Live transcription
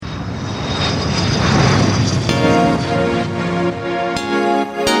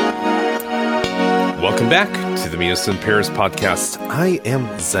back to the Mios in Paris podcast. I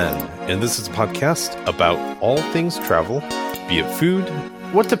am Zen, and this is a podcast about all things travel, be it food,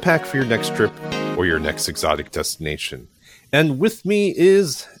 what to pack for your next trip, or your next exotic destination. And with me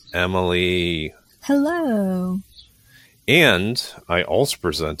is Emily. Hello. And I also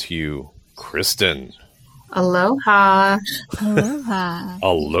present to you Kristen. Aloha. Aloha.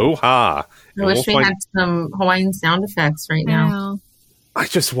 Aloha. I wish we had some Hawaiian sound effects right now. I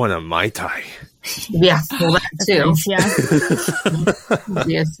just want a Mai Tai. Yeah, well, that too. Yeah.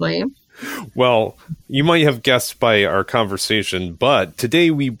 Obviously. Well, you might have guessed by our conversation, but today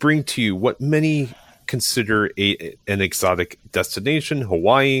we bring to you what many consider an exotic destination,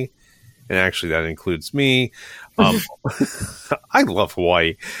 Hawaii. And actually, that includes me. I love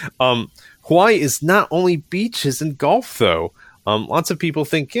Hawaii. Hawaii is not only beaches and golf, though. Lots of people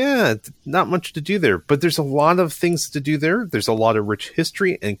think, not much to do there, but there's a lot of things to do there. There's a lot of rich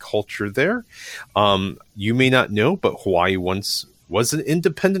history and culture there. You may not know, but Hawaii once was an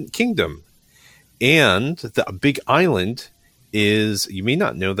independent kingdom. And the Big Island you may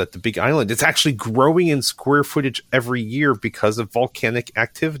not know that the Big Island is actually growing in square footage every year because of volcanic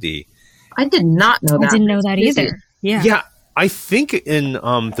activity. I did not know that. I didn't know that either. Yeah. Yeah, I think in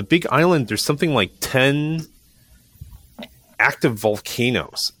the Big Island, there's something like 10 active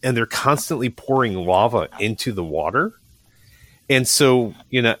volcanoes, and they're constantly pouring lava into the water. And so,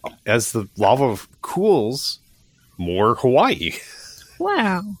 as the lava cools, more Hawaii.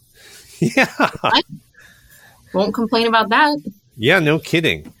 Wow. Yeah. I won't complain about that. Yeah, no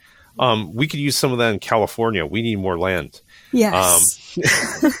kidding. We could use some of that in California. We need more land. Yes.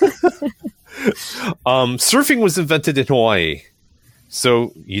 Surfing was invented in Hawaii.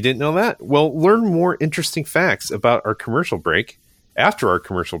 So you didn't know that? Well, learn more interesting facts about our commercial break, after our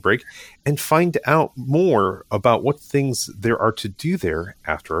commercial break, and find out more about what things there are to do there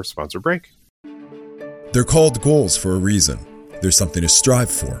after our sponsor break. They're called goals for a reason. There's something to strive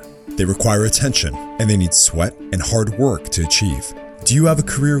for. They require attention, and they need sweat and hard work to achieve. Do you have a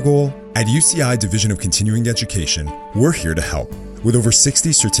career goal? At UCI Division of Continuing Education, we're here to help. With over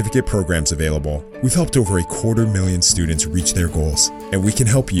 60 certificate programs available, we've helped over 250,000 students reach their goals, and we can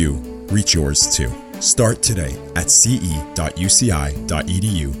help you reach yours too. Start today at ce.uci.edu.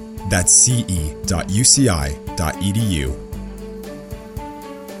 That's ce.uci.edu.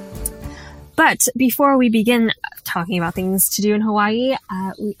 But before we begin talking about things to do in Hawaii,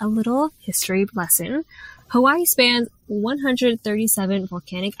 a little history lesson. Hawaii spans 137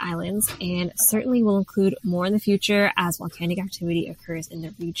 volcanic islands and certainly will include more in the future as volcanic activity occurs in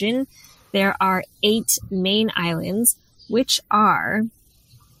the region. There are 8 main islands, which are,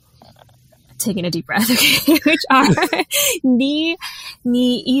 taking a deep breath, okay, which are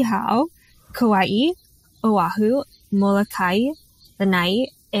Niihau, Kauai, Oahu, Molokai, Lanai,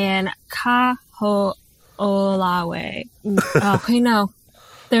 and Kaho'olawe. Okay, no.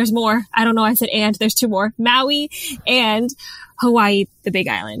 There's more. I don't know. I said and. There's 2 more. Maui and Hawaii, the Big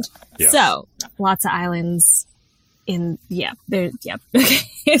Island. Yeah. So lots of islands Okay.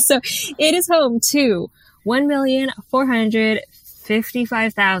 So it is home to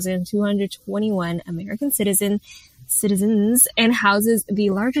 1,455,221 American citizens and houses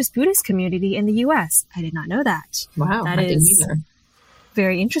the largest Buddhist community in the U.S. I did not know that. Wow. That is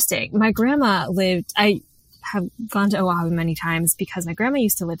very interesting. My grandma I have gone to Oahu many times because my grandma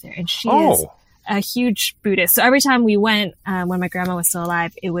used to live there, and she is a huge Buddhist. So every time we went, when my grandma was still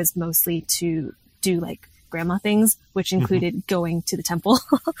alive, it was mostly to do like grandma things, which included going to the temple.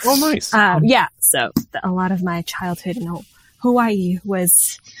 Oh, nice. Yeah. So a lot of my childhood in Hawaii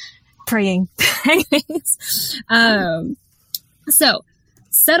was praying. Anyways, it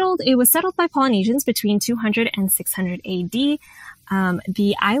was settled by Polynesians between 200 and 600 AD.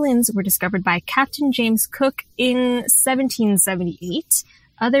 The islands were discovered by Captain James Cook in 1778.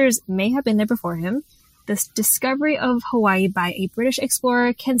 Others may have been there before him. The discovery of Hawaii by a British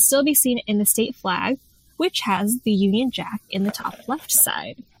explorer can still be seen in the state flag, which has the Union Jack in the top left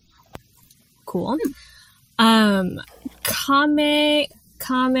side. Cool. Kamehameha.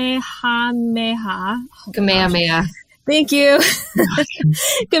 Kamehameha. Thank you.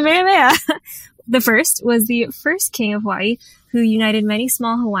 Kamehameha. The first was the first king of Hawaii, who united many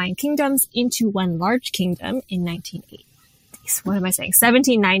small Hawaiian kingdoms into one large kingdom in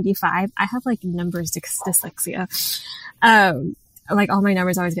 1795. I have like numbers dyslexia. Like all my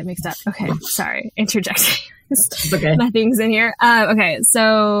numbers always get mixed up. Okay, sorry, interjecting. Okay. Nothing's in here. Okay,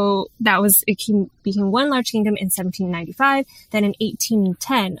 so it became one large kingdom in 1795. Then in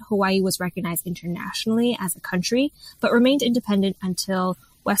 1810, Hawaii was recognized internationally as a country, but remained independent until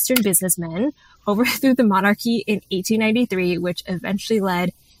Western businessmen overthrew the monarchy in 1893, which eventually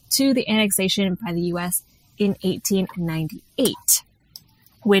led to the annexation by the U.S. in 1898,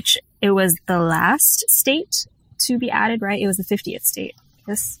 which it was the last state to be added, right? It was the 50th state.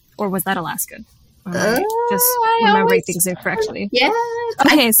 Yes. Or was that Alaska? Just remembering things incorrectly. Yeah.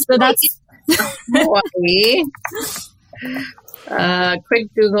 Okay, so that's Hawaii.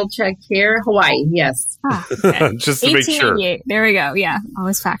 Quick Google check here. Hawaii, yes. Okay. Just to make sure. There we go. Yeah,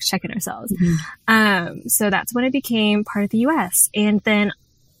 always fact checking ourselves. So that's when it became part of the U.S. And then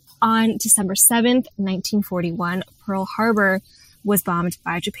on December 7th, 1941, Pearl Harbor was bombed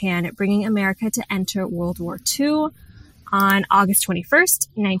by Japan, bringing America to enter World War II. On August 21st,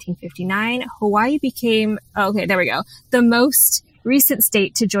 1959, Hawaii became, the most recent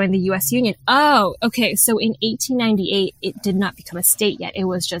state to join the U.S. Union. Oh, okay. So in 1898, it did not become a state yet. It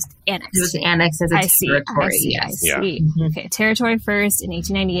was just annexed. It was annexed as a territory. I see. Okay. Territory first in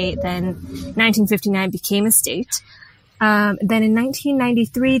 1898, then 1959 became a state. Then in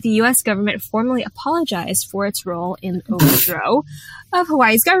 1993, the U.S. government formally apologized for its role in the overthrow of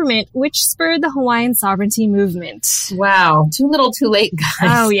Hawaii's government, which spurred the Hawaiian sovereignty movement. Wow. Too little, too late, guys.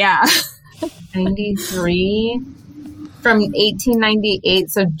 Oh, yeah. 93 from 1898,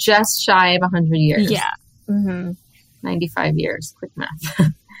 so just shy of 100 years. Yeah. 95 years. Quick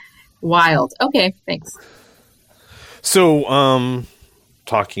math. Wild. Okay, thanks. So,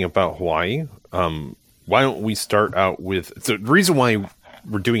 talking about Hawaii, why don't we start out with the reason why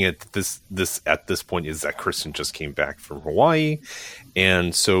we're doing it this at this point is that Kristen just came back from Hawaii,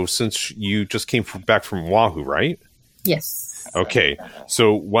 and so since you just came back from Oahu, right? Yes. Okay,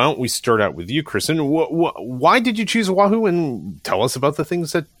 so why don't we start out with you, Kristen? Why did you choose Oahu, and tell us about the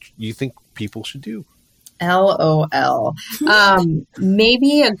things that you think people should do? LOL.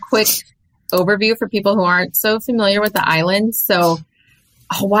 Maybe a quick overview for people who aren't so familiar with the island. So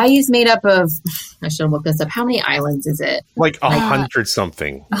Hawaii is made up of, I should have looked this up. How many islands is it? Like 100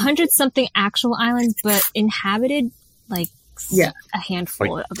 something. 100 something actual islands, but inhabited a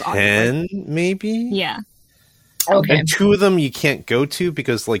handful like of 10 maybe? Yeah. Okay. And 2 of them you can't go to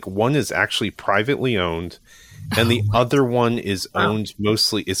because one is actually privately owned and the other one is owned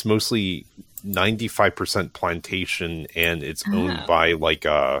mostly 95% plantation, and it's owned by like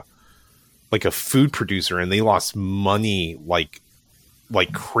a food producer, and they lost money like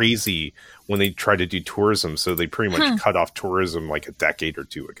crazy when they tried to do tourism. So they pretty much cut off tourism like a decade or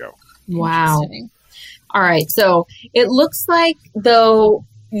 2 ago. Wow. All right. So it looks like though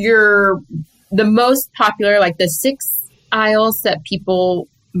you're the most popular, like the 6 isles that people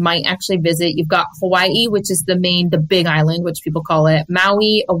might actually visit. You've got Hawaii, which is the big island, which people call it,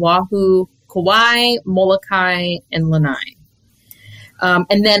 Maui, Oahu, Kauai, Molokai, and Lanai.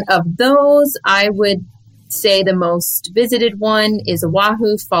 And then of those, I would say the most visited one is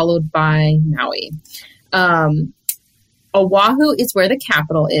Oahu, followed by Maui. Oahu is where the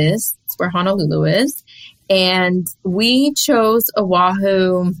capital is. It's where Honolulu is. And we chose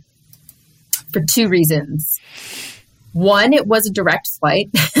Oahu for 2 reasons. One, it was a direct flight.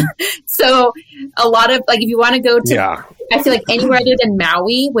 So a lot of, if you want to go to, I feel like anywhere other than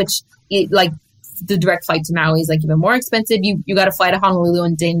Maui, which the direct flight to Maui is even more expensive. You got to fly to Honolulu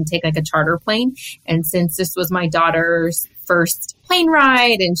and then take a charter plane. And since this was my daughter's first plane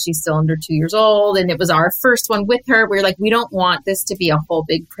ride and she's still under 2 years old and it was our first one with her, we were like, we don't want this to be a whole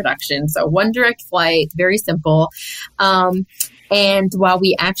big production. So 1 direct flight, very simple. And while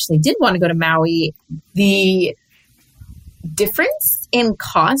we actually did want to go to Maui, the difference in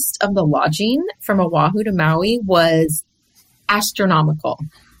cost of the lodging from Oahu to Maui was astronomical.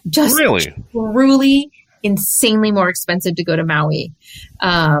 Just truly insanely more expensive to go to Maui.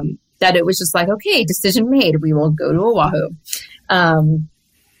 That it was just okay, decision made. We will go to Oahu.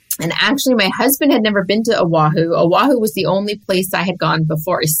 And actually, my husband had never been to Oahu. Oahu was the only place I had gone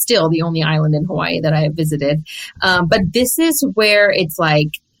before. Is still the only island in Hawaii that I have visited. But this is where it's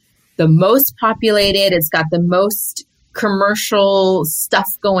the most populated. It's got the most commercial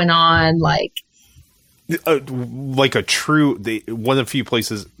stuff going on. Like a true, one of the few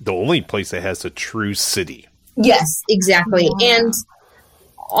places, the only place that has a true city. Yes, exactly. Wow. And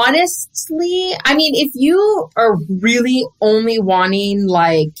honestly, I mean, if you are really only wanting,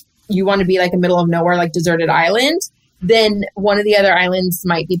 you want to be a middle of nowhere, deserted island, then one of the other islands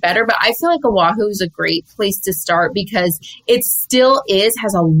might be better. But I feel like Oahu is a great place to start because it still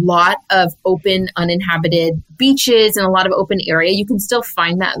has a lot of open, uninhabited beaches and a lot of open area. You can still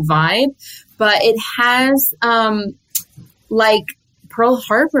find that vibe, but it has Pearl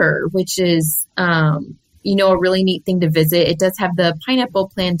Harbor, which is a really neat thing to visit. It does have the pineapple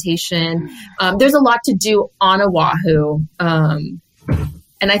plantation. There's a lot to do on Oahu. And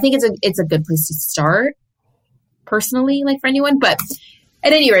I think it's a good place to start personally, for anyone. But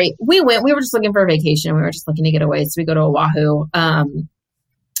At any rate, we went. We were just looking for a vacation. We were just looking to get away, so we go to Oahu. And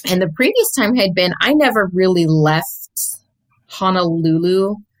the previous time had been, I never really left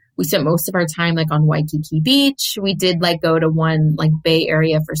Honolulu. We spent most of our time like on Waikiki Beach. We did like go to one like Bay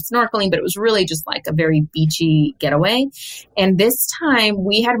Area for snorkeling, but it was really just like a very beachy getaway. And this time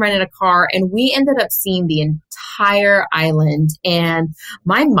we had rented a car and we ended up seeing the entire island. And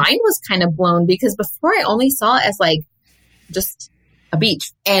my mind was kind of blown because before I only saw it as like just a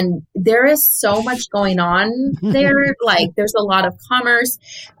beach. And there is so much going on there. Like there's a lot of commerce.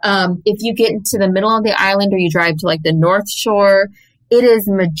 If you get into the middle of the island or you drive to like the North Shore, it is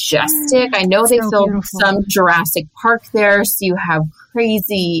majestic. I know they filmed some Jurassic Park there, so you have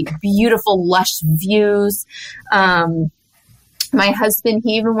crazy, beautiful, lush views. My husband,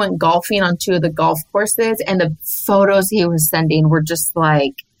 he even went golfing on 2 of the golf courses, and the photos he was sending were just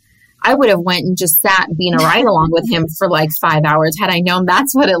like, I would have went and just sat being a ride along with him for like 5 hours had I known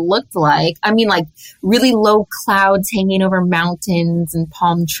that's what it looked like. I mean, like really low clouds hanging over mountains and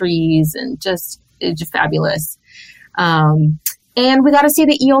palm trees, and it's just fabulous. And we got to see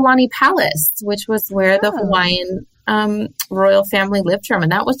the Iolani Palace, which was where the Hawaiian royal family lived from.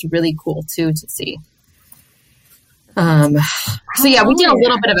 And that was really cool, too, to see. So, yeah, we did a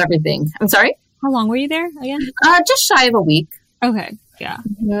little bit of everything. I'm sorry? How long were you there again? Just shy of a week. Okay, yeah.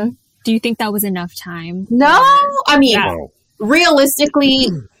 Mm-hmm. Do you think that was enough time? No. I mean, realistically,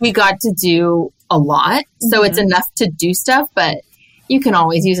 we got to do a lot. So it's enough to do stuff, but you can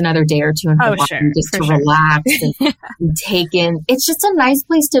always use another day or two in Hawaii just to relax and take in. It's just a nice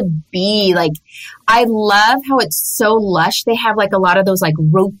place to be. Like, I love how it's so lush. They have like a lot of those like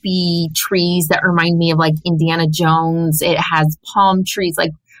ropey trees that remind me of like Indiana Jones. It has palm trees,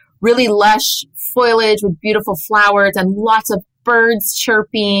 like really lush foliage with beautiful flowers and lots of birds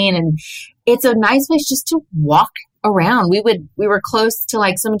chirping. And it's a nice place just to walk around. We were close to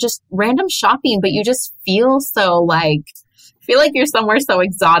like some just random shopping, but you just feel like you're somewhere so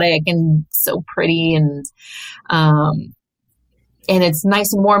exotic and so pretty, and it's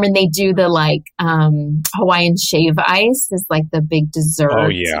nice and warm. And they do the like Hawaiian shave ice is like the big dessert. Oh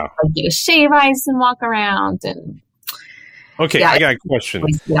yeah, like, get a shave ice and walk around. And okay, I got a question.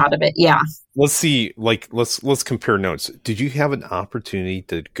 Get out of it, yeah. Let's see. Like let's compare notes. Did you have an opportunity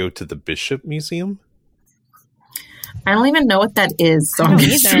to go to the Bishop Museum? I don't even know what that is. So I don't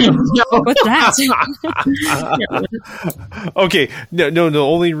either. What's that? Okay. No.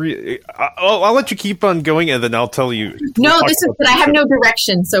 I'll let you keep on going, and then I'll tell you. No, but I have no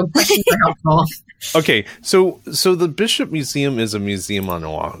direction, so questions are helpful. Okay, so the Bishop Museum is a museum on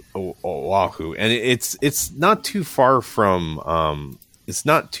Oahu, and it's not too far from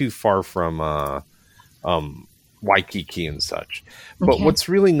Waikiki and such. But what's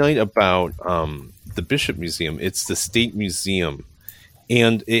really nice about the Bishop Museum, it's the state museum,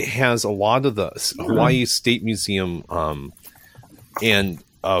 and it has a lot of the Hawaii State Museum and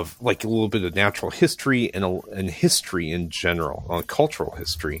of like a little bit of natural history and history in general, cultural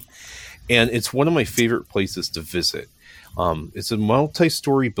history. And it's one of my favorite places to visit. It's a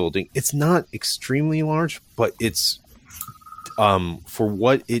multi-story building. It's not extremely large, but it's for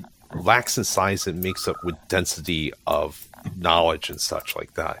what it lacks in size, it makes up with density of knowledge and such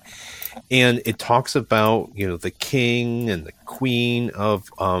like that. And it talks about, the king and the queen of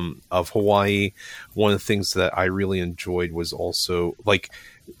Hawaii. One of the things that I really enjoyed was also like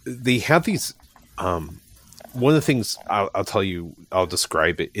they have these. One of the things I'll tell you, I'll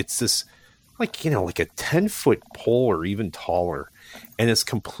describe it. It's this like a 10-foot pole or even taller, and it's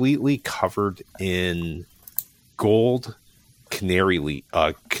completely covered in gold canary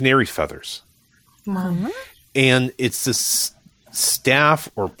feathers. Mama? And it's this staff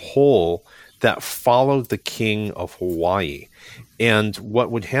or pole that followed the king of Hawaii. And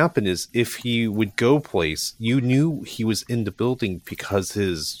what would happen is if he would go place, you knew he was in the building because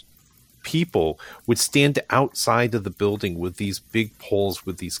his people would stand outside of the building with these big poles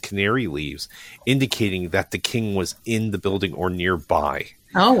with these canary leaves, indicating that the king was in the building or nearby.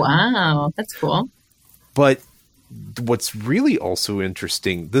 Oh, wow. That's cool. But what's really also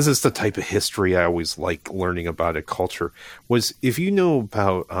interesting, this is the type of history I always like learning about a culture, was if you know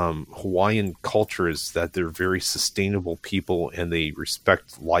about Hawaiian culture is that they're very sustainable people and they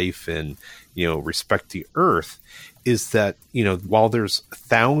respect life and, respect the earth, is that, while there's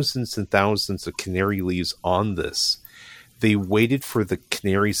thousands and thousands of canary leaves on this, they waited for the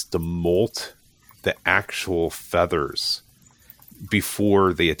canaries to molt the actual feathers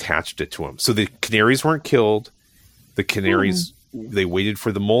before they attached it to them. So the canaries weren't killed. The canaries, they waited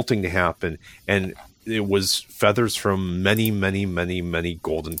for the molting to happen, and it was feathers from many, many, many, many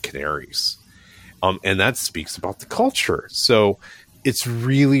golden canaries. And that speaks about the culture. So it's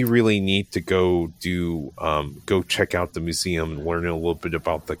really, really neat to go check out the museum and learn a little bit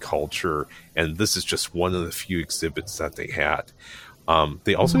about the culture. And this is just one of the few exhibits that they had.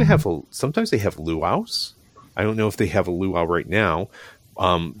 They also have sometimes they have luau's. I don't know if they have a luau right now.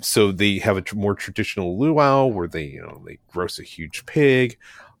 So they have a more traditional luau where they roast a huge pig.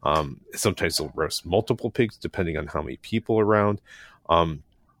 Sometimes they'll roast multiple pigs depending on how many people are around.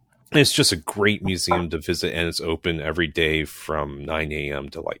 It's just a great museum to visit, and it's open every day from 9 a.m.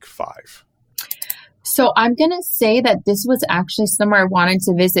 to like 5. So I'm going to say that this was actually somewhere I wanted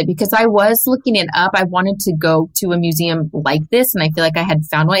to visit because I was looking it up. I wanted to go to a museum like this, and I feel like I had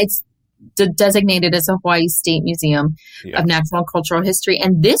found one. It's designated as a Hawaii State Museum of Natural and Cultural History.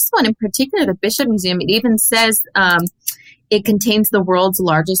 And this one in particular, the Bishop Museum, it even says it contains the world's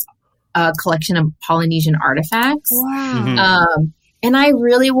largest collection of Polynesian artifacts. Wow. Mm-hmm. And I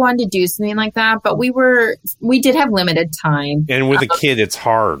really wanted to do something like that, but we did have limited time. And with a kid, it's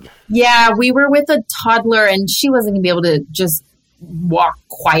hard. Yeah, we were with a toddler, and she wasn't going to be able to just walk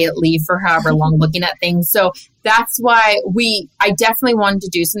quietly for however long looking at things. So that's why I definitely wanted to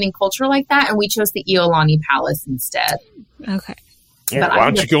do something cultural like that, and we chose the Iolani Palace instead. Okay. Yeah, why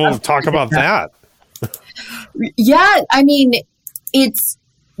don't you go and talk about that? Yeah, I mean, it's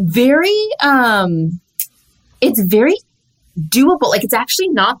very doable. Like, it's actually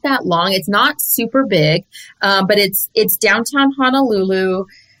not that long. It's not super big, but it's downtown Honolulu.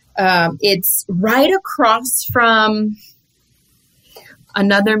 It's right across from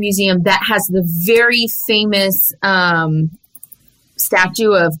another museum that has the very famous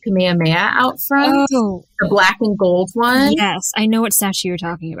statue of Kamehameha out front. Oh. The black and gold one. Yes, I know what statue you're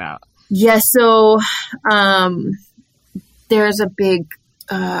talking about. Yeah, so there's a big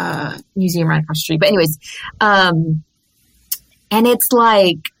museum right across the street. But anyways, and it's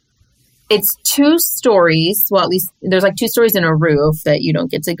 2 stories. Well, at least there's like 2 stories in a roof that you don't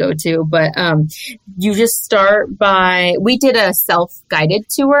get to go to. But you just start by, we did a self-guided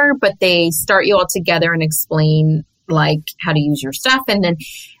tour, but they start you all together and explain like how to use your stuff. And then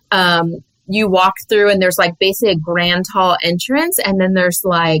you walk through, and there's like basically a grand hall entrance. And then there's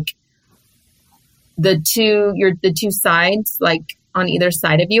like the two sides, like on either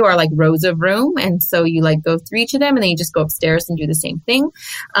side of you are like rows of room. And so you like go through each of them, and then you just go upstairs and do the same thing.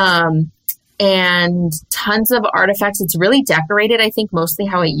 And tons of artifacts. It's really decorated, I think, mostly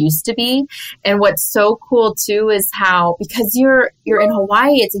how it used to be. And what's so cool too is how, because you're in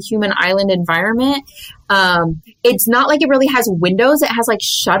Hawaii, it's a human island environment. It's not like it really has windows. It has like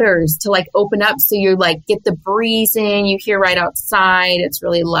shutters to like open up. So you like get the breeze in, you hear right outside. It's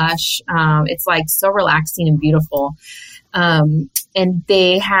really lush. It's like so relaxing and beautiful. And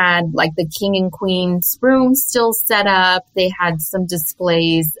they had like the king and queen's room still set up. They had some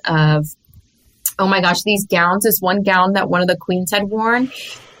displays of, oh my gosh, these gowns. This one gown that one of the queens had worn,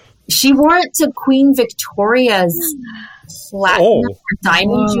 she wore it to Queen Victoria's platinum or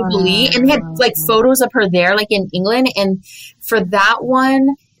diamond jubilee, and they had like photos of her there, like in England. And for that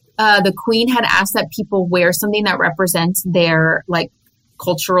one, the queen had asked that people wear something that represents their like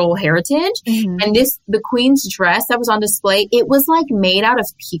cultural heritage. Mm-hmm. And the queen's dress that was on display, it was like made out of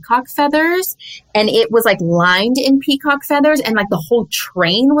peacock feathers, and it was like lined in peacock feathers, and like the whole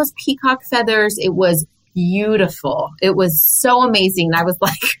train was peacock feathers. It was beautiful. It was so amazing. I was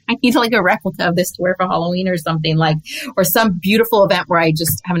like, I need like a replica of this to wear for Halloween or something, like, or some beautiful event where I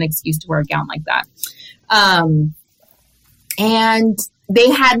just have an excuse to wear a gown like that. And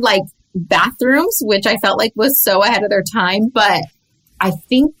they had like bathrooms, which I felt like was so ahead of their time, but I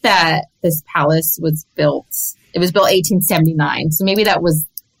think that this palace was built 1879. So maybe that was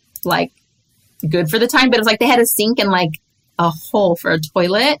like good for the time, but it was like they had a sink and like a hole for a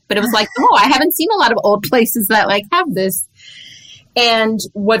toilet, but it was like, oh, I haven't seen a lot of old places that like have this. And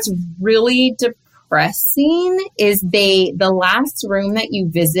what's really depressing is the last room that you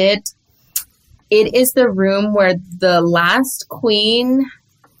visit, it is the room where the last queen,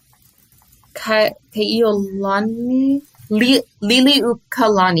 Kaiulani,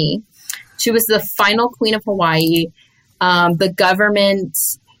 Liliuokalani. She was the final queen of Hawaii. The government,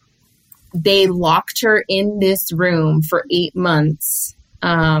 they locked her in this room for 8 months.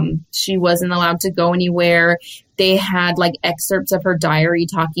 She wasn't allowed to go anywhere. They had like excerpts of her diary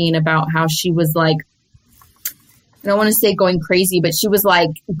talking about how she was like, I don't want to say going crazy, but she was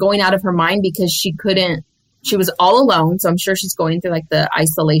like going out of her mind because she was all alone. So I'm sure she's going through like the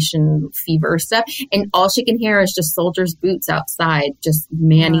isolation fever stuff. And all she can hear is just soldiers' boots outside, just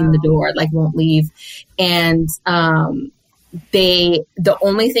manning the door, like won't leave. And the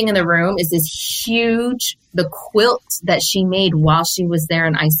only thing in the room is this the quilt that she made while she was there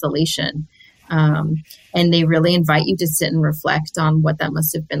in isolation. And they really invite you to sit and reflect on what that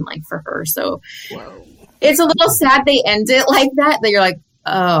must have been like for her. So it's a little sad they end it like that you're like,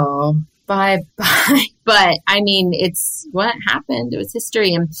 oh, bye-bye. But I mean, it's what happened. It was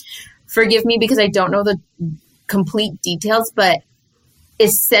history. And forgive me because I don't know the complete details, but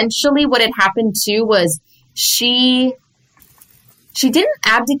essentially what had happened too was she didn't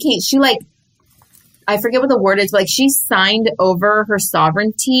abdicate. She I forget what the word is, but she signed over her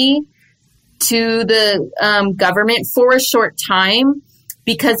sovereignty to the government for a short time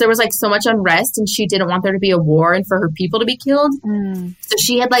because there was so much unrest and she didn't want there to be a war and for her people to be killed. So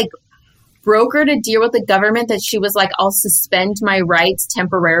she had brokered a deal with the government that she was I'll suspend my rights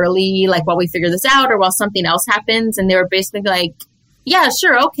temporarily, while we figure this out or while something else happens. And they were basically yeah,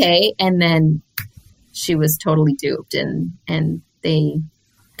 sure. Okay. And then she was totally duped and they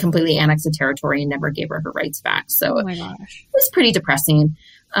completely annexed the territory and never gave her rights back. So oh my gosh. It was pretty depressing.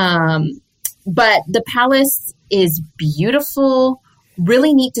 But the palace is beautiful,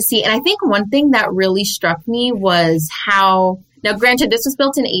 really neat to see. And I think one thing that really struck me was how, now granted, this was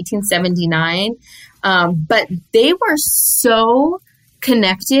built in 1879, but they were so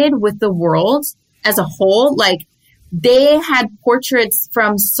connected with the world as a whole. They had portraits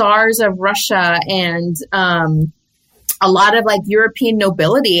from Tsars of Russia and a lot of European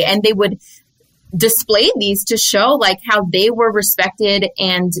nobility, and they would display these to show how they were respected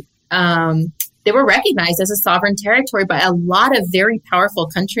and they were recognized as a sovereign territory by a lot of very powerful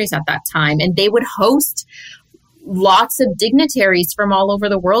countries at that time. And they would host lots of dignitaries from all over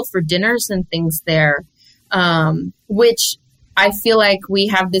the world for dinners and things there, which I feel we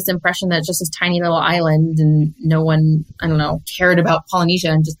have this impression that it's just this tiny little island and no one, I don't know, cared about Polynesia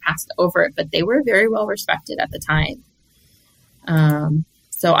and just passed over it. But they were very well respected at the time.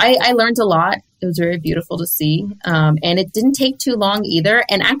 So I learned a lot. It was very beautiful to see. And it didn't take too long either.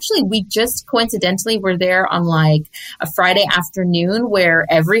 And actually, we just coincidentally were there on a Friday afternoon where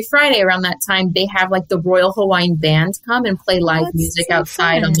every Friday around that time, they have the Royal Hawaiian Band come and play live music so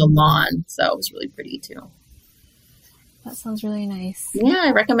outside fun. on the lawn. So it was really pretty too. That sounds really nice. Yeah,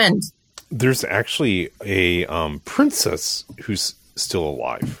 I recommend. There's actually a princess who's still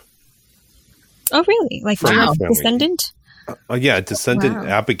alive. Oh, really? From Wow. her family. Descendant? Descendant Wow.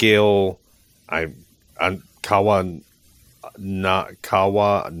 Abigail Kawa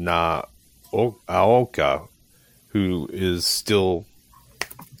na Aoka, who is still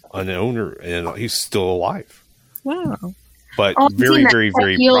an owner and he's still alive. Wow. But Oh, I've very, seen that. very,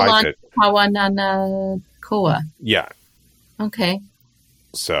 very Keolan private. Kawananakoa. Yeah. Okay.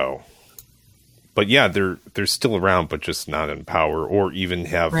 So, but yeah, they're still around, but just not in power or even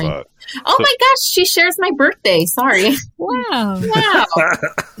have. Right. Oh my gosh, she shares my birthday. Sorry. Wow. Wow.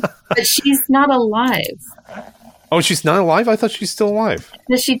 But she's not alive. Oh, she's not alive? I thought she's still alive.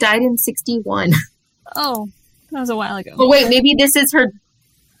 Because she died in 61. Oh, that was a while ago. But wait, maybe this is her.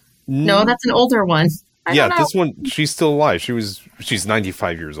 No, that's an older one. I Yeah, don't know. this one, she's still alive. She's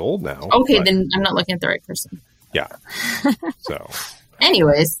 95 years old now. Okay, but- then I'm not looking at the right person. Yeah. So,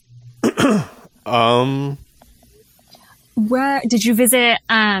 Anyways, Where did you visit?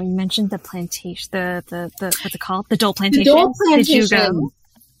 You mentioned the plantation, the what's it called? The Dole Plantation. the Dole Did you Plantation. go?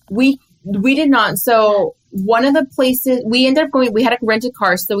 We did not. So one of the places we ended up going, we had to rent a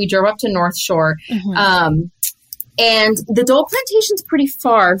car, so we drove up to North Shore. Mhm. And the Dole Plantation's pretty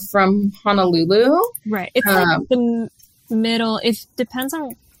far from Honolulu. Right. It's the middle. It depends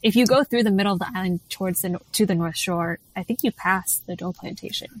on if you go through the middle of the island towards to the North Shore. I think you pass the Dole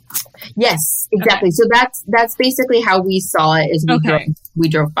Plantation. Yes, exactly. So that's basically how we saw it. Is we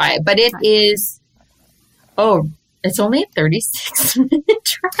drove by it, but it is. Oh, it's only a 36-minute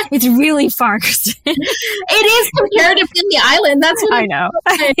drive. It's really far, Kristen. It is comparative to the island. That's what I know.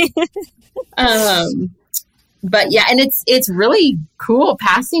 But yeah, and it's really cool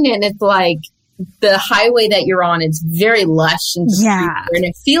passing it. And it's the highway that you're on is very lush and Yeah. and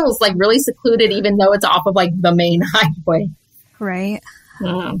it feels really secluded, even though it's off of the main highway. Right.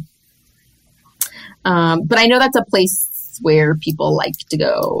 But I know that's a place where people like to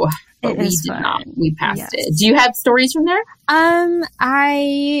go. But It we is did fun. not. We passed Yes. it. Do you have stories from there?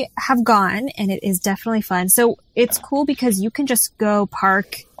 I have gone and it is definitely fun. So it's cool because you can just go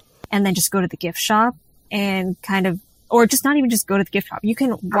park and then just go to the gift shop and or just not even just go to the gift shop. You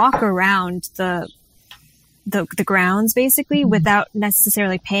can walk around the grounds basically without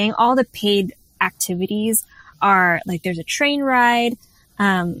necessarily paying. All the paid activities are there's a train ride,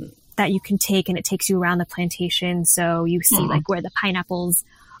 that you can take and it takes you around the plantation. So you see where the pineapples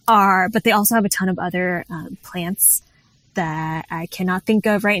are, but they also have a ton of other, plants that I cannot think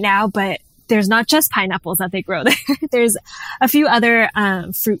of right now, but there's not just pineapples that they grow there. There's a few other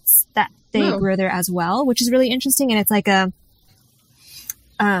fruits that they grow there as well, which is really interesting. And it's like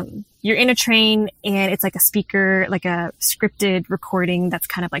you're in a train and it's like a speaker, like a scripted recording that's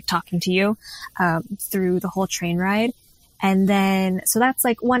kind of like talking to you through the whole train ride. And then, so that's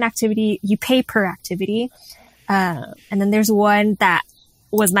like one activity. You pay per activity. And then there's one that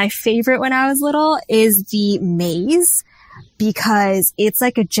was my favorite when I was little, is the maze, because it's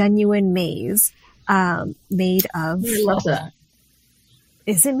like a genuine maze made of... I love that.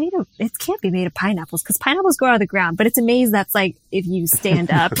 Is it made of... It can't be made of pineapples, because pineapples grow out of the ground, but it's a maze that's like, if you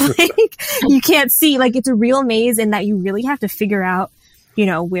stand up, like, you can't see. Like, it's a real maze in that you really have to figure out, you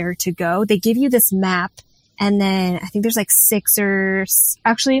know, where to go. They give you this map, and then I think there's like 6 or...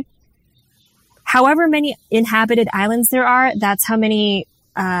 Actually, however many inhabited islands there are, that's how many,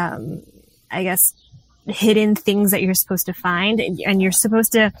 I guess, hidden things that you're supposed to find. And you're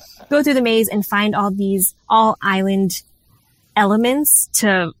supposed to go through the maze and find all island elements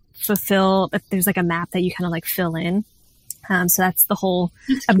to fulfill. There's like a map that you kind of like fill in. So that's the whole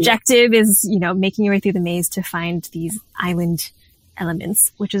objective, is, you know, making your way through the maze to find these island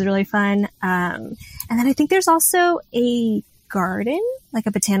elements, which is really fun. And then I think there's also a garden, like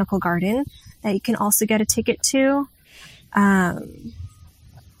a botanical garden, that you can also get a ticket to. And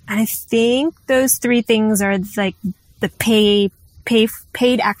I think those 3 things are like the paid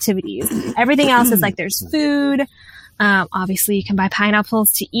activities. Everything else is like, there's food. Obviously you can buy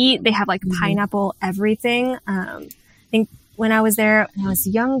pineapples to eat. They have like pineapple everything. I think when I was there, when I was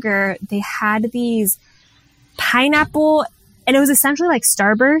younger, they had these pineapple, and it was essentially like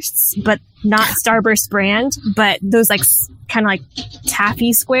Starbursts, but not Starburst brand, but those like kind of like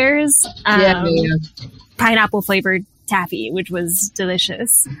taffy squares. Pineapple flavored taffy, which was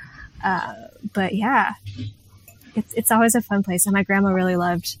delicious. But yeah, it's always a fun place. And my grandma really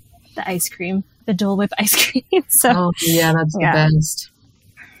loved the ice cream, the Dole Whip ice cream. So yeah, that's the best.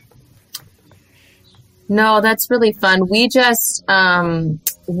 No, that's really fun. We just,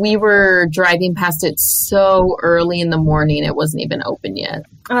 we were driving past it so early in the morning, it wasn't even open yet.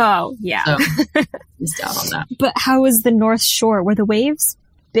 Oh, yeah. So, missed out on that. But how was the North Shore? Were the waves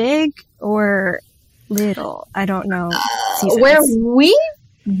big or little? I don't know. Where we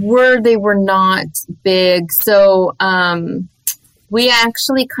were, they were not big. So, we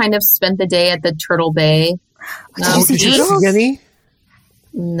actually kind of spent the day at the Turtle Bay. Did you see any?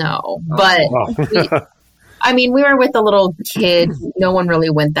 No, but I mean, we were with a little kid. No one really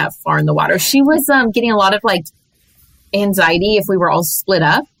went that far in the water. She was getting a lot of like anxiety if we were all split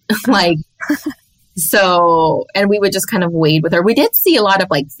up, like, so, and we would just kind of wade with her. We did see a lot of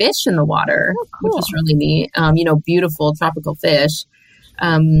like fish in the water, which was really neat. You know, beautiful tropical fish.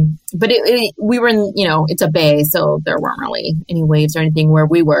 But we were in, you know, it's a bay, so there weren't really any waves or anything where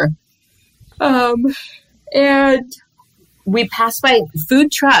we were. And we passed by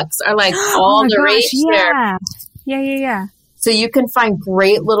food trucks are like all the rage there. Yeah. So you can find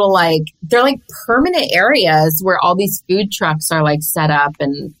great little, like, they're like permanent areas where all these food trucks are like set up.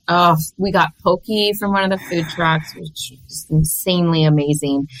 And we got poke from one of the food trucks, which was insanely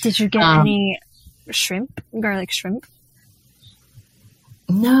amazing. Did you get any shrimp, garlic shrimp?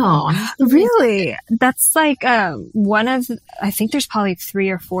 No. Really? That's like one of, I think there's probably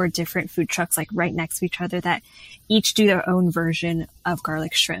 3 or 4 different food trucks like right next to each other that each do their own version of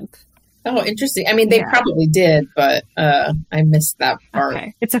garlic shrimp. Oh, interesting. I mean, they probably did, but I missed that part.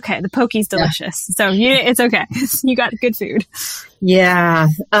 Okay. It's okay. The poke's delicious. So it's okay. You got good food. Yeah.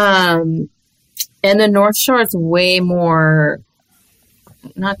 And the North Shore is way more,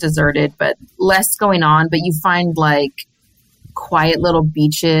 not deserted, but less going on. But you find like quiet little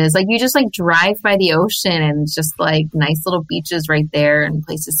beaches. Like you just like drive by the ocean and it's just like nice little beaches right there and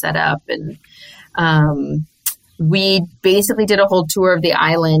places set up. And we basically did a whole tour of the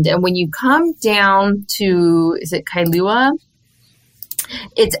island. And when you come down to, is it Kailua?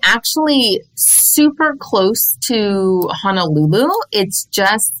 It's actually super close to Honolulu. It's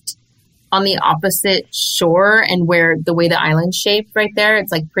just on the opposite shore, and where the way the island's shaped right there,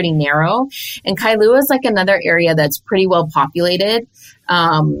 it's like pretty narrow. And Kailua is like another area that's pretty well populated.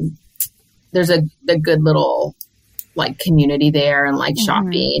 There's a good little like community there, and like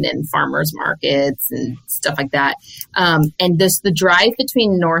shopping and farmers markets and stuff like that. And the drive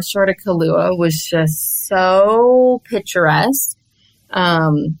between North Shore to Kailua was just so picturesque. I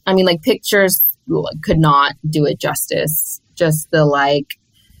mean, like pictures could not do it justice. Just the like,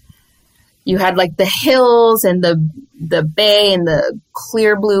 you had like the hills and the bay and the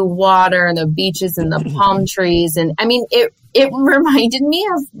clear blue water and the beaches and the palm trees. And I mean, it reminded me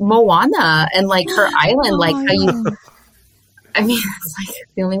of Moana and like her island, like how you, I mean, it's like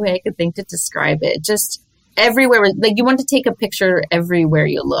the only way I could think to describe it. Just everywhere, like you wanted to take a picture everywhere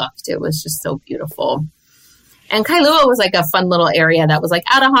you looked. It was just so beautiful. And Kailua was like a fun little area that was like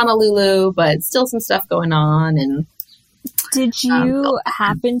out of Honolulu, but still some stuff going on. And did you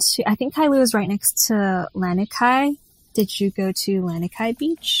happen to? I think Kailua is right next to Lanikai. Did you go to Lanikai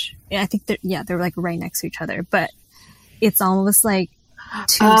Beach? Yeah, I think they're like right next to each other, but it's almost like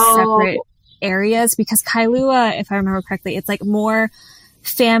two separate areas because Kailua, if I remember correctly, it's like more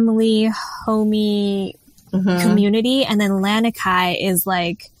family, homey community, and then Lanikai is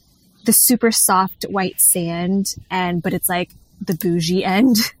like the super soft white sand, but it's like the bougie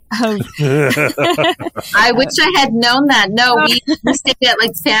end of. I wish I had known that. No, we stayed at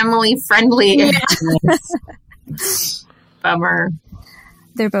like family friendly. Yeah. Bummer.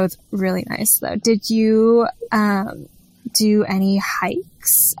 They're both really nice though. Did you do any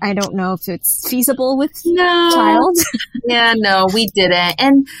hikes? I don't know if it's feasible with child. Yeah, no, we didn't.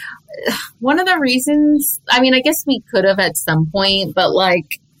 And one of the reasons, I mean, I guess we could have at some point, but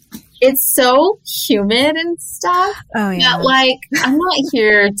like it's so humid and stuff that like I'm not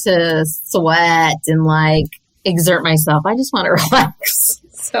here to sweat and like exert myself. I just want to relax.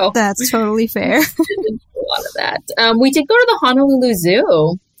 So that's totally fair. A lot of that. We did go to the Honolulu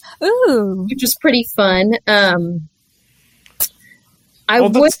Zoo. Ooh, which was pretty fun.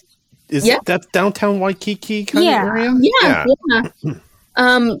 That's downtown Waikiki kind of area? Yeah.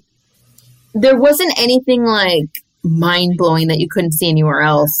 There wasn't anything like mind blowing that you couldn't see anywhere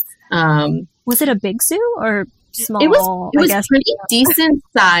else. Was it a big zoo or small? It was pretty decent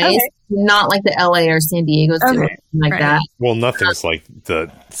size, not like the LA or San Diego zoo, like that. Well, nothing's like the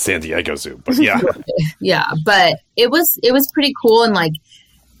San Diego zoo, but yeah. Yeah, but it was pretty cool, and like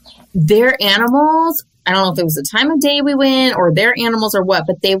their animals, I don't know if it was the time of day we went or their animals or what,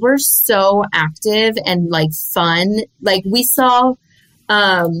 but they were so active and like fun. Like we saw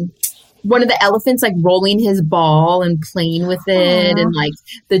one of the elephants like rolling his ball and playing with it. And like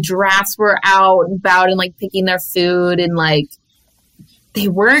the giraffes were out and about and like picking their food, and like they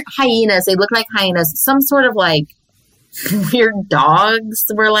weren't hyenas. They looked like hyenas. Some sort of like weird dogs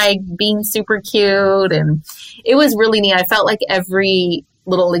were like being super cute, and it was really neat. I felt like every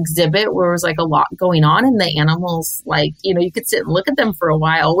little exhibit where there was like a lot going on, and the animals, like, you know, you could sit and look at them for a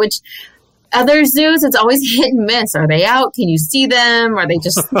while, which other zoos, it's always hit and miss. Are they out? Can you see them? Are they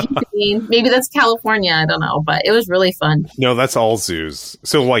just sleeping? Maybe that's California. I don't know, but it was really fun. No, that's all zoos.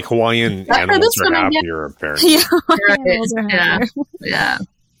 So like Hawaiian animals are happier, apparently. Yeah,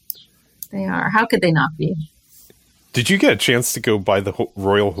 they are. How could they not be? Did you get a chance to go by the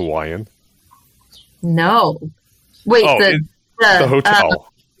Royal Hawaiian? No. Wait, the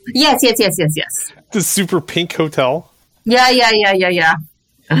hotel. Yes. The super pink hotel. Yeah.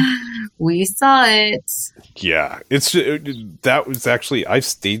 We saw it. Yeah, that was actually, I've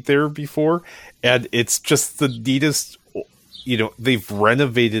stayed there before, and it's just the neatest. You know, they've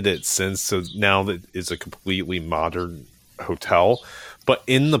renovated it since, so now that it's a completely modern hotel. But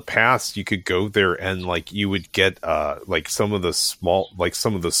in the past, you could go there and like you would get like some of the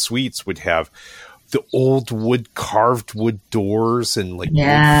suites would have the old carved wood doors and like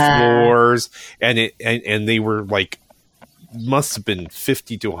wood floors, and they were like must have been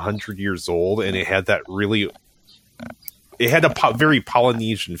 50 to 100 years old, and it had that it had a very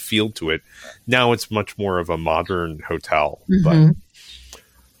Polynesian feel to it. Now it's much more of a modern hotel,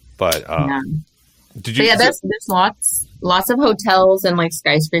 but did you? So there's lots of hotels and like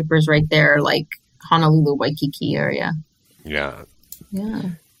skyscrapers right there, like Honolulu, Waikiki area. Yeah.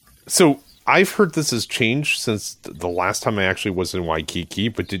 So I've heard this has changed since the last time I actually was in Waikiki,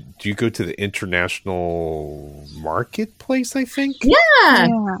 but did you go to the International Marketplace, I think? Yeah,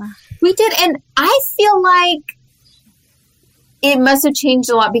 we did. And I feel like it must have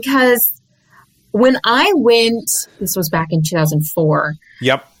changed a lot because when I went, this was back in 2004.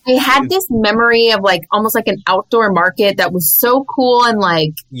 Yep. I had this memory of like almost like an outdoor market that was so cool and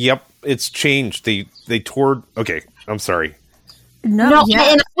like. Yep, it's changed. They toured. Okay, I'm sorry. No,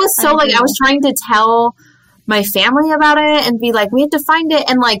 and it was so like I was trying to tell my family about it and be like, we have to find it,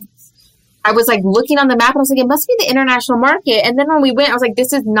 and like I was like looking on the map and I was like, it must be the International Market. And then when we went, I was like,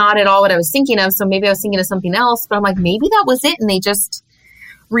 this is not at all what I was thinking of. So maybe I was thinking of something else, but I'm like, maybe that was it, and they just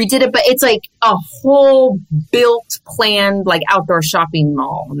redid it. But it's like a whole built, planned like outdoor shopping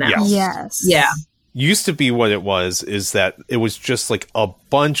mall now. Yes. Yeah. Used to be what it was is that it was just like a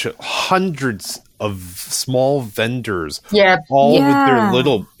bunch of hundreds of small vendors, all with their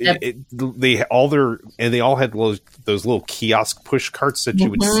little. They all had those little kiosk push carts that you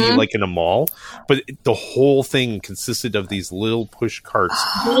would see like in a mall, but the whole thing consisted of these little push carts.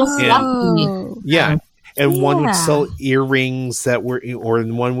 and one would Yeah. sell earrings that were, or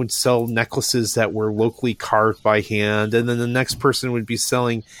one would sell necklaces that were locally carved by hand, and then the next person would be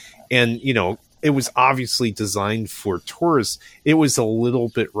selling, and it was obviously designed for tourists. It was a little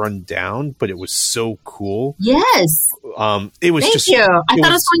bit run down, but it was so cool. Yes. It was Thank you. I thought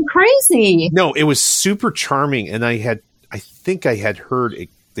it was going crazy. No, it was super charming, and I think I had heard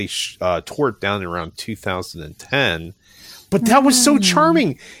they tore it down around 2010. But that was so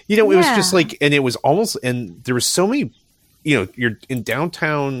charming. It was just like, and it was almost, and there was so many, you're in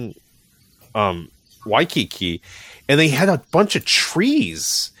downtown Waikiki, and they had a bunch of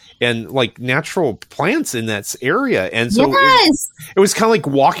trees and like natural plants in that area. And so it was kind of like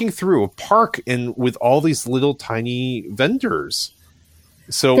walking through a park and with all these little tiny vendors.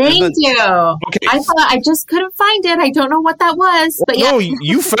 So Thank you. Okay. I thought I just couldn't find it. I don't know what that was. But no,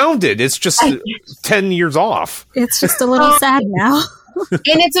 you found it. It's just 10 years off. It's just a little sad now. And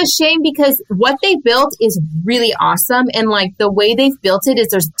it's a shame because what they built is really awesome. And like the way they've built it is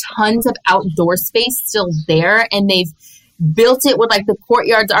there's tons of outdoor space still there. And they've built it with like the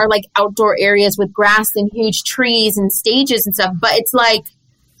courtyards are like outdoor areas with grass and huge trees and stages and stuff. But it's like,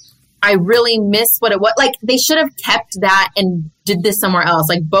 I really miss what it was. Like, they should have kept that and did this somewhere else.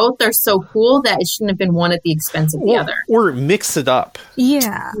 Like, both are so cool that it shouldn't have been one at the expense of the other. Or mix it up.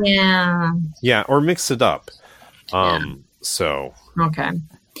 Yeah. Yeah. Yeah, or mix it up. So. Okay.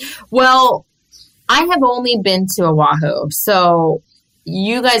 Well, I have only been to Oahu, so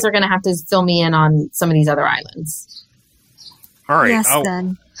you guys are going to have to fill me in on some of these other islands. All right. Yes,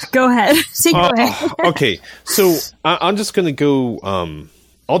 then. Go ahead. Take it away. Okay. So, I'm just going to go...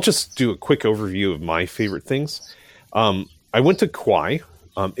 I'll just do a quick overview of my favorite things. I went to Kauai.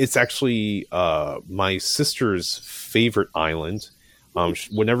 It's actually my sister's favorite island.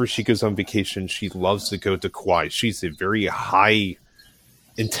 Whenever she goes on vacation, she loves to go to Kauai. She's a very high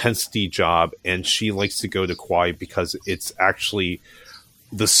intensity job, and she likes to go to Kauai because it's actually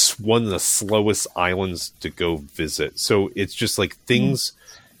one of the slowest islands to go visit. So it's just like things.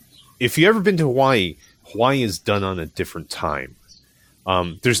 If you've ever been to Hawaii, Hawaii is done on a different time.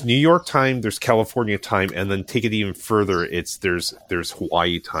 There's New York time, there's California time, and then take it even further, there's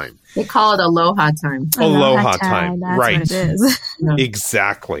Hawaii time. They call it aloha time. Aloha time. That's right. what it is.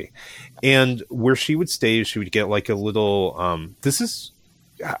 Exactly. And where she would stay, she would get like a little,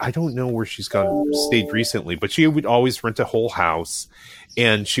 I don't know where she's stayed recently, but she would always rent a whole house,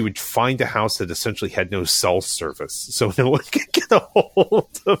 and she would find a house that essentially had no cell service, so no one could get a hold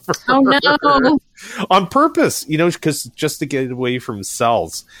of her. Oh no! On purpose, because just to get away from cell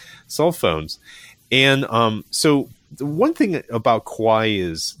phones. And so the one thing about Kauai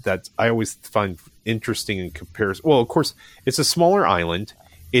is that I always find interesting in comparison. Well, of course, it's a smaller island.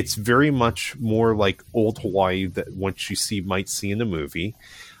 It's very much more like old Hawaii that what you might see in a movie.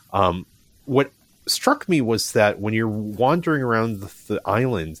 What struck me was that when you're wandering around the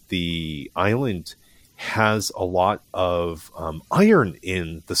island has a lot of iron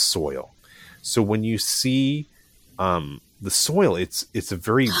in the soil. So when you see the soil, it's a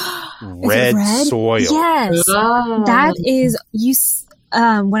very red soil. Yes, that is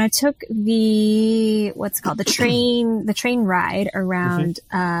when I took the train ride around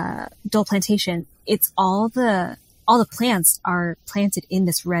Dole Plantation. It's all the plants are planted in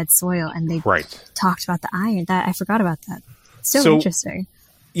this red soil, and they talked about the iron. That I forgot about that. So interesting.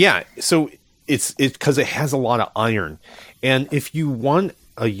 Yeah, so it's because it has a lot of iron, and if you want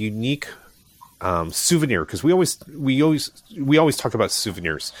a unique souvenir, because we always talk about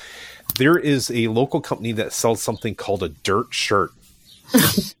souvenirs. There is a local company that sells something called a dirt shirt.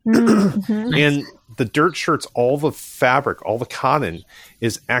 And the dirt shirts, all the fabric, all the cotton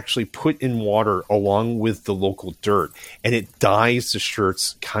is actually put in water along with the local dirt, and it dyes the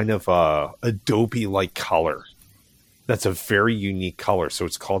shirts kind of a adobe-like color. That's a very unique color, so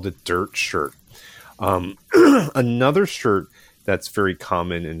it's called a dirt shirt. Another shirt that's very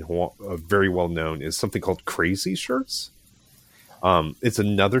common and very well known is something called Crazy Shirts. It's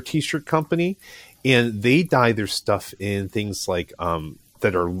another t-shirt company, and they dye their stuff in things like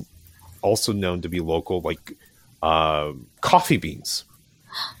that are also known to be local, like coffee beans.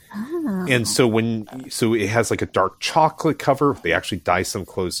 Oh. And so it has like a dark chocolate cover. They actually dye some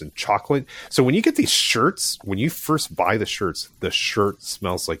clothes in chocolate. So when you get these shirts, when you first buy the shirt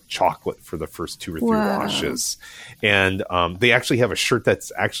smells like chocolate for the first 2 or 3 washes. And they actually have a shirt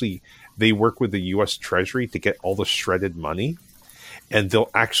that's actually, they work with the U.S. Treasury to get all the shredded money. And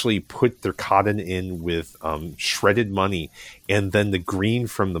they'll actually put their cotton in with shredded money. And then the green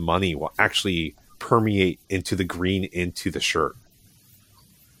from the money will actually permeate into the green into the shirt.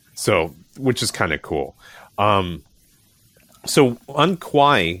 So, which is kind of cool. So on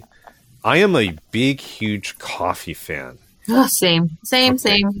Kauai, I am a big, huge coffee fan. Oh, same.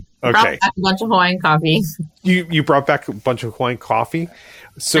 Okay. Brought back a bunch of Hawaiian coffee. You brought back a bunch of Hawaiian coffee?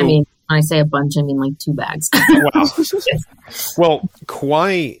 So, I mean, when I say a bunch, I mean like 2 bags. wow. Well,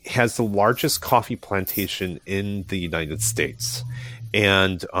 Kauai has the largest coffee plantation in the United States.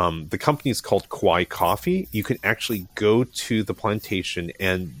 And the company is called Kauai Coffee. You can actually go to the plantation,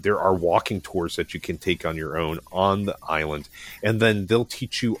 and there are walking tours that you can take on your own on the island. And then they'll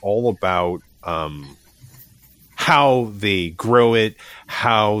teach you all about how they grow it,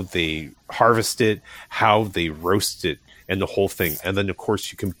 how they harvest it, how they roast it, and the whole thing. And then, of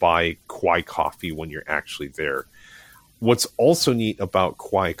course, you can buy Kauai coffee when you're actually there. What's also neat about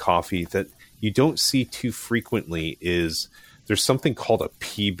Kauai coffee that you don't see too frequently is there's something called a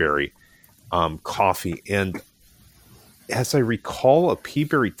peaberry coffee. And as I recall, a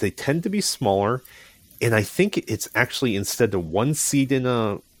peaberry, they tend to be smaller. And I think it's actually, instead of 1 seed in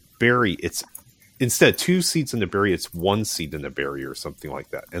a berry, it's instead of 2 seeds in a berry, it's 1 seed in a berry or something like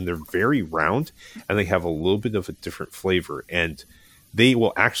that. And they're very round, and they have a little bit of a different flavor. And they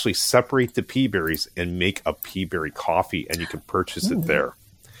will actually separate the pea berries and make a pea berry coffee, and you can purchase it there.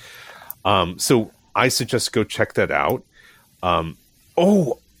 So I suggest go check that out.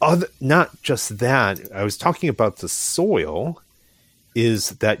 Not just that. I was talking about the soil. Is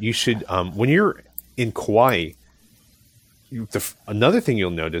that you should when you're in Kauai, another thing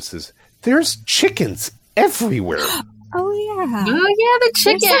you'll notice is there's chickens everywhere. Oh yeah. Oh yeah, the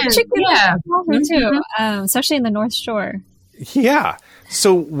chicken. Yeah. Too. Especially in the North Shore. Yeah.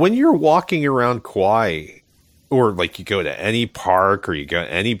 So when you're walking around Kauai, or like you go to any park or you go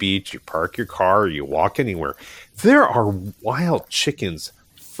to any beach, you park your car or you walk anywhere, there are wild chickens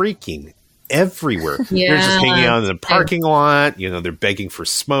freaking everywhere. Yeah. They're just hanging out in the parking lot. They're begging for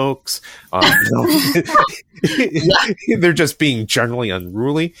smokes. They're just being generally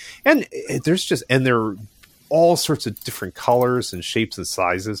unruly. And they're all sorts of different colors and shapes and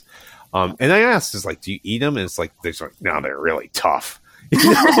sizes. And I asked, do you eat them? And it's like, no, they're really tough.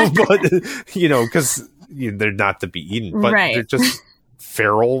 But, because they're not to be eaten, but they're just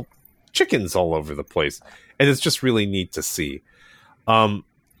feral chickens all over the place. And it's just really neat to see.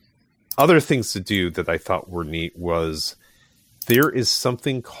 Other things to do that I thought were neat was there is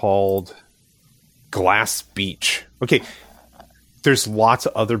something called Glass Beach. Okay. There's lots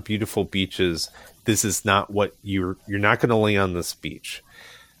of other beautiful beaches. This is not what you're not going to lay on this beach.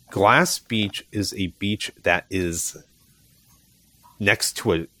 Glass Beach is a beach that is next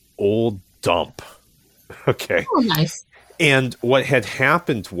to an old dump. Okay. Oh, nice. And what had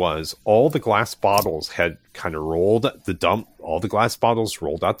happened was all the glass bottles had kind of rolled the dump. All the glass bottles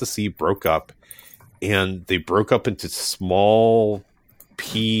rolled out to sea, broke up, and they broke up into small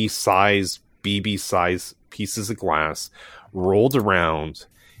pea-size, BB-size pieces of glass, rolled around,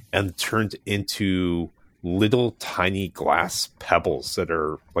 and turned into little tiny glass pebbles that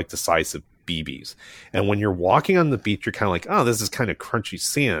are like the size of BBs. And when you're walking on the beach, you're kind of like, oh, this is kind of crunchy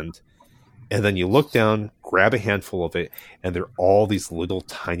sand. And then you look down, grab a handful of it, and they're all these little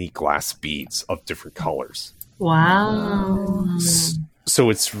tiny glass beads of different colors. Wow. So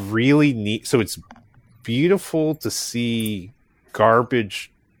it's really neat. So it's beautiful to see garbage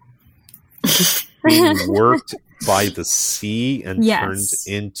being worked by the sea and turned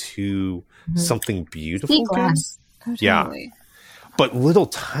into something beautiful. Sea glass. Oh, yeah. totally. But little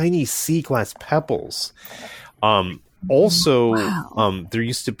tiny sea glass pebbles. Also, there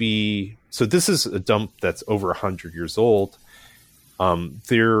used to be... So this is a dump that's over 100 years old.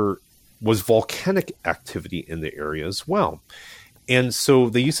 There was volcanic activity in the area as well. And so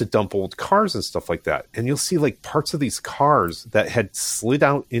they used to dump old cars and stuff like that. And you'll see like parts of these cars that had slid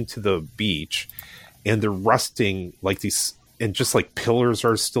out into the beach and they're rusting like these, and just like pillars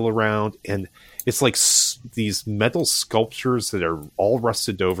are still around. And it's like these metal sculptures that are all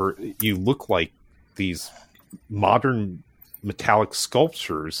rusted over. You look like these modern metallic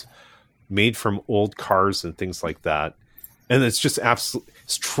sculptures made from old cars and things like that. And it's just absolutely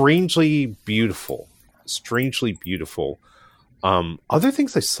strangely beautiful. Other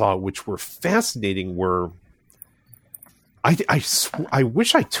things I saw which were fascinating were, I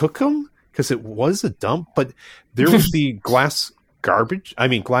wish I took them because it was a dump, but there would be glass, probably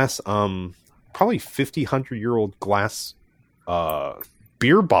 100-year-old glass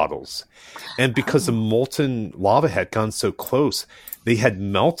beer bottles. And because the molten lava had gone so close, they had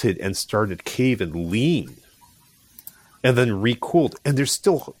melted and started to cave and lean and then recooled. And there's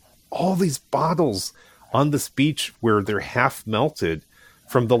still all these bottles on this beach where they're half melted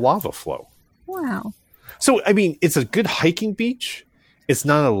from the lava flow. Wow. So, I mean, it's a good hiking beach. it's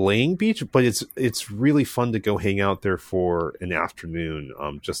not a laying beach, but it's really fun to go hang out there for an afternoon,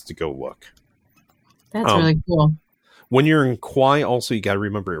 just to go look. That's really cool. When you're in Kauai, also, you got to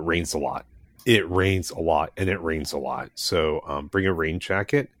remember it rains a lot. It rains a lot, and it rains a lot. So bring a rain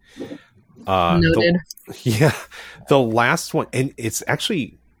jacket. Noted. The last one, and it's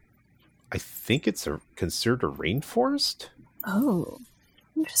actually, I think it's considered a rainforest. Oh,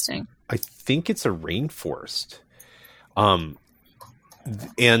 interesting. I think it's a rainforest.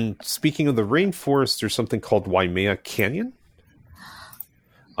 And speaking of the rainforest, there's something called Waimea Canyon.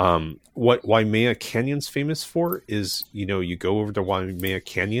 What Waimea Canyon's famous for is, you go over to Waimea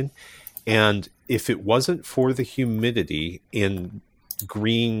Canyon, and if it wasn't for the humidity and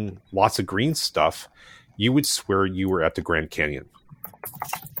lots of green stuff, you would swear you were at the Grand Canyon.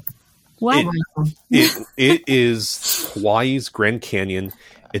 What? It is Hawaii's Grand Canyon.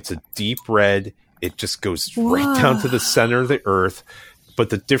 It's a deep red. It just goes right down to the center of the earth. But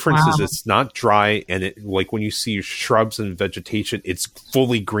the difference is it's not dry, and it, like when you see shrubs and vegetation, it's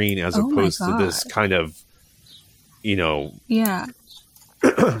fully green as opposed to this kind of, Yeah.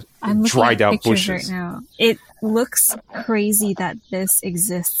 I'm looking dried at out pictures bushes right now. It looks crazy that this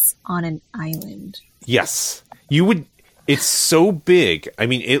exists on an island. Yes. It's so big. I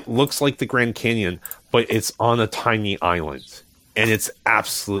mean, it looks like the Grand Canyon, but it's on a tiny island. And it's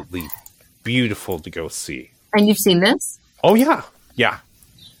absolutely beautiful to go see. And you've seen this? Oh, yeah. Yeah.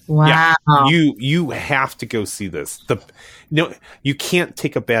 Wow. Yeah. You have to go see this. You can't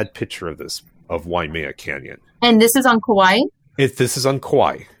take a bad picture of Waimea Canyon. And this is on Kauai? This is on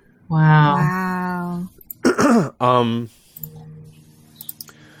Kauai. Wow.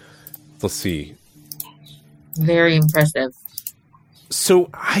 Let's see. Very impressive. So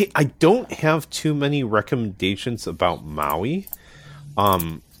I don't have too many recommendations about Maui.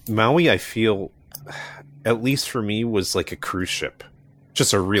 Maui, I feel, at least for me, was like a cruise ship.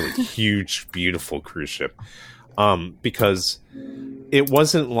 Just a really huge, beautiful cruise ship. Because it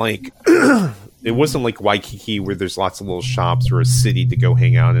wasn't like Waikiki, where there's lots of little shops or a city to go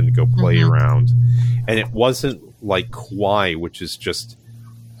hang out and to go play around. And it wasn't like Kauai, which is just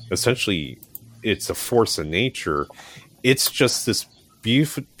essentially, it's a force of nature. It's just this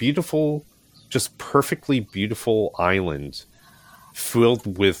beautiful, just perfectly beautiful island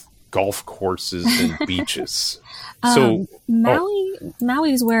filled with golf courses and beaches. So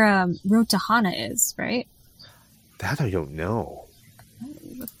Maui is where Rotahana is, right? That I don't know. Let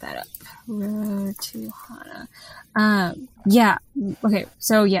me look that up. Rotahana. Yeah. Okay.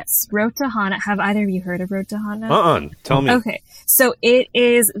 So yes, Rotahana. Have either of you heard of Rotahana? Tell me. Okay. So it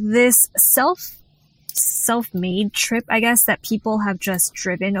is this self-made trip, I guess, that people have just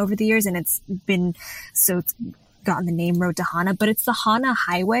driven over the years, and it's gotten the name Rotahana, but it's the Hana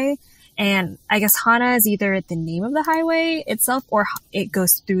Highway. And I guess Hana is either the name of the highway itself, or it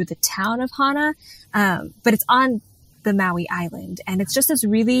goes through the town of Hana. But it's on the Maui Island, and it's just this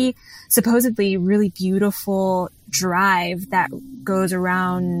supposedly really beautiful drive that goes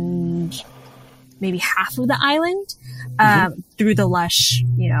around maybe half of the island, through the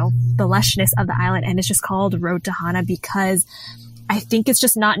the lushness of the island. And it's just called Road to Hana because I think it's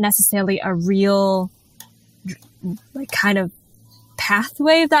just not necessarily a real, like, kind of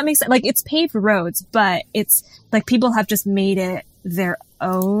pathway, if that makes sense. Like, it's paved roads, but it's like people have just made it their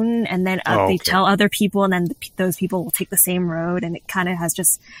own, and then they tell other people, and then those people will take the same road, and it kind of has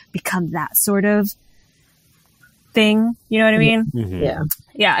just become that sort of thing. You know what I mean? Mm-hmm.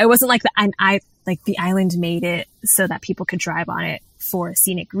 Yeah. It wasn't like the island made it so that people could drive on it for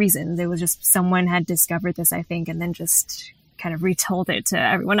scenic reasons. It was just someone had discovered this, I think, and then just kind of retold it to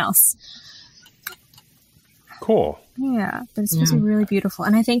everyone else. Cool. Yeah, but it's supposed to be really beautiful.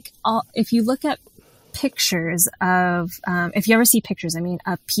 And I think if you look at pictures of, if you ever see pictures,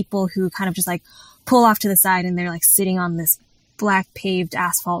 of people who kind of just like pull off to the side and they're like sitting on this black paved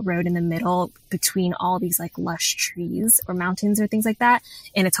asphalt road in the middle between all these like lush trees or mountains or things like that.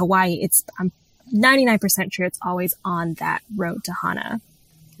 And it's Hawaii. I'm 99% sure it's always on that road to Hana.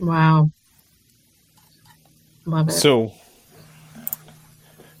 Wow. Love it. So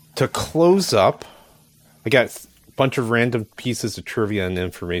to close up, I got a bunch of random pieces of trivia and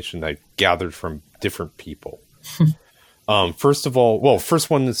information I gathered from different people. First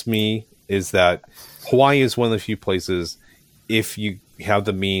one that's me is that Hawaii is one of the few places, if you have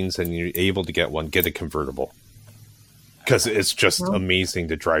the means and you're able to get one, get a convertible. Because it's just amazing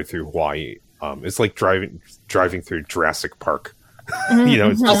to drive through Hawaii. It's like driving through Jurassic Park.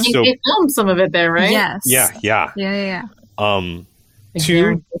 It's I think they filmed some of it there, right? Yes. Yeah.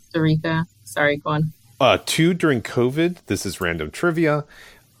 Here in Costa Rica. Sorry, go on. 2, during COVID, this is random trivia.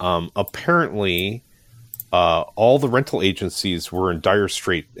 Apparently, all the rental agencies were in dire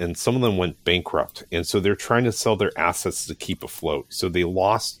strait, and some of them went bankrupt. And so they're trying to sell their assets to keep afloat. So they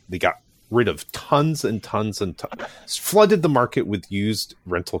got rid of tons and tons and tons, flooded the market with used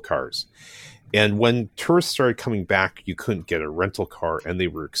rental cars. And when tourists started coming back, you couldn't get a rental car, and they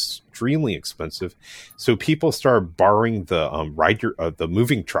were extremely expensive. So people started borrowing the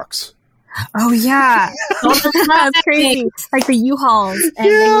moving trucks. Oh yeah, that's crazy. Like the U-Hauls, and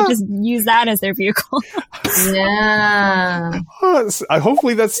they would just use that as their vehicle. Yeah.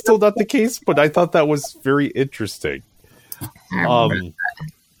 Hopefully that's still not the case, but I thought that was very interesting.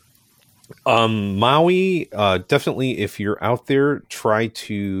 Maui, definitely, if you're out there, try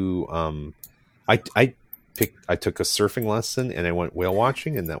to. I took a surfing lesson and I went whale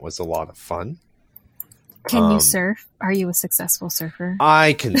watching, and that was a lot of fun. Can you surf? Are you a successful surfer?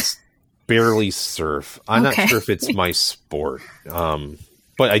 I can barely surf. I'm not sure if it's my sport.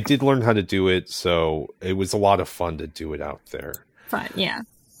 But I did learn how to do it, so it was a lot of fun to do it out there. Fun, yeah.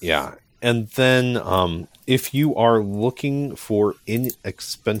 Yeah. And then if you are looking for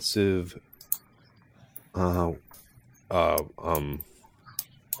inexpensive I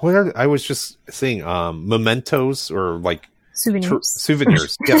was just saying mementos or like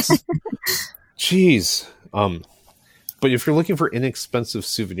souvenirs. Yes. Jeez. But if you're looking for inexpensive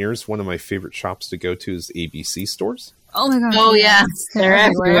souvenirs, one of my favorite shops to go to is ABC stores. Oh my gosh. Oh yeah. They're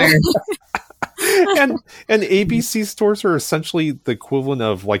everywhere. and ABC stores are essentially the equivalent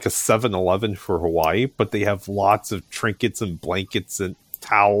of like a 7-Eleven for Hawaii, but they have lots of trinkets and blankets and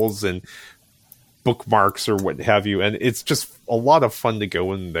towels and bookmarks or what have you. And it's just a lot of fun to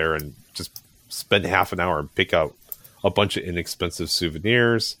go in there and just spend half an hour and pick out a bunch of inexpensive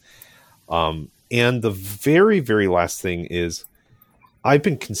souvenirs. And the very, very last thing is I've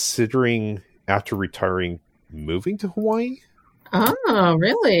been considering, after retiring, moving to Hawaii. Oh,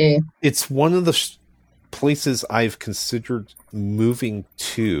 really? It's one of the places I've considered moving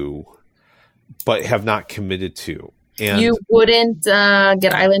to, but have not committed to. And you wouldn't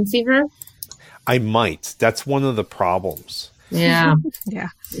get island fever? I might. That's one of the problems. Yeah. Yeah.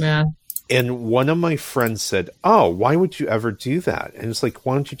 And one of my friends said, "Oh, why would you ever do that?" And it's like,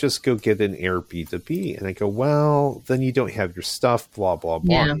 "Why don't you just go get an Airbnb?" And I go, "Well, then you don't have your stuff, blah, blah,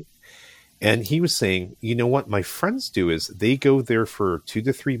 blah." Yeah. And he was saying, you know what my friends do is they go there for 2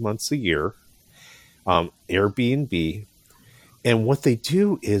 to 3 months a year, Airbnb. And what they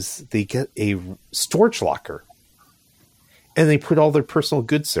do is they get a storage locker and they put all their personal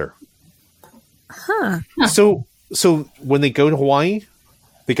goods there. Huh. So when they go to Hawaii,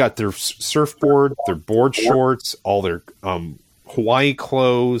 they got their surfboard, their board shorts, all their Hawaii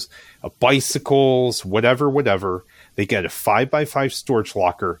clothes, bicycles, whatever. They get a 5x5 storage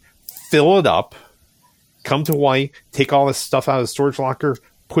locker, fill it up, come to Hawaii, take all this stuff out of the storage locker,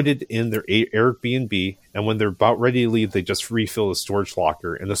 put it in their Airbnb, and when they're about ready to leave, they just refill the storage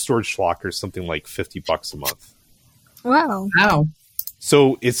locker, and the storage locker is something like $50 a month. Wow.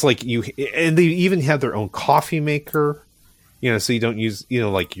 So it's like and they even have their own coffee maker, so you don't use,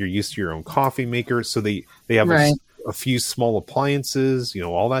 like you're used to your own coffee maker. So they have a few small appliances,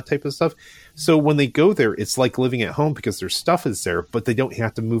 all that type of stuff. So when they go there, it's like living at home because their stuff is there, but they don't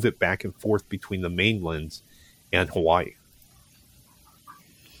have to move it back and forth between the mainland and Hawaii.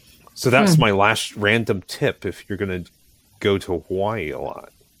 So that's my last random tip if you're going to go to Hawaii a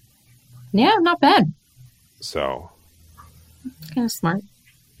lot. Yeah, not bad. So. Kind of smart.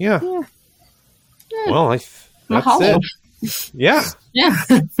 Yeah. Well, that's it. Yeah. Yeah.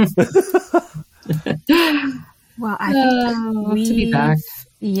 Well, I think we to be back.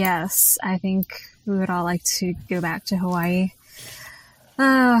 Yes, I think we would all like to go back to Hawaii.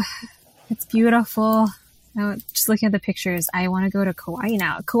 It's beautiful. Just looking at the pictures, I want to go to Kauai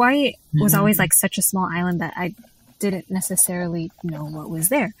now. Kauai was always like such a small island that I didn't necessarily know what was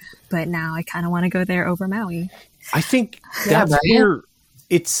there, but now I kind of want to go there over Maui. I think that's where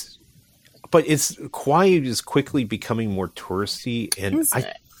Kauai is quickly becoming more touristy, and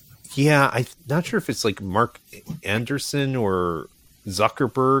I'm not sure if it's like Mark Anderson or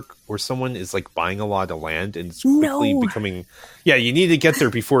Zuckerberg or someone is like buying a lot of land and it's quickly becoming. Yeah, you need to get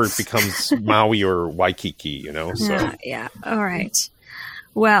there before it becomes Maui or Waikiki, So yeah. All right.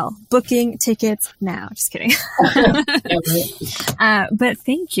 Well, booking tickets now. Just kidding. But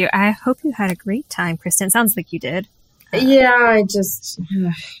thank you. I hope you had a great time, Kristen. Sounds like you did. Yeah, it was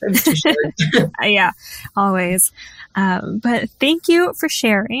too short. Yeah, always. But thank you for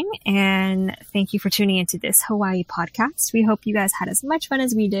sharing, and thank you for tuning into this Hawaii podcast. We hope you guys had as much fun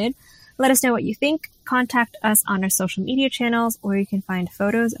as we did. Let us know what you think. Contact us on our social media channels, or you can find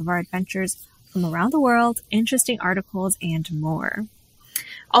photos of our adventures from around the world, interesting articles, and more.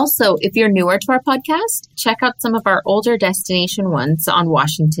 Also, if you're newer to our podcast, check out some of our older destination ones on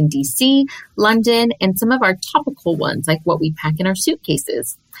Washington, D.C., London, and some of our topical ones, like what we pack in our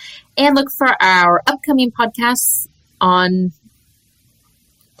suitcases. And look for our upcoming podcasts on...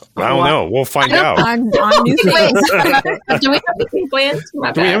 I don't know. We'll find out. On new things. Do we have anything planned?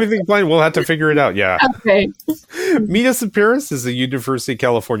 Do we have anything planned? We'll have to figure it out. Yeah. Okay. Meet Us in Paris is a University of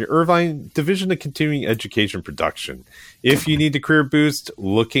California Irvine Division of Continuing Education production. If you need a career boost,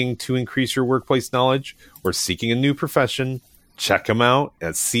 looking to increase your workplace knowledge, or seeking a new profession, check them out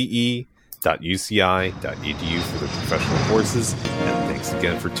at ce.uci.edu for the professional courses. And thanks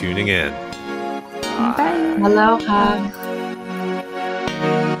again for tuning in. Bye. Aloha.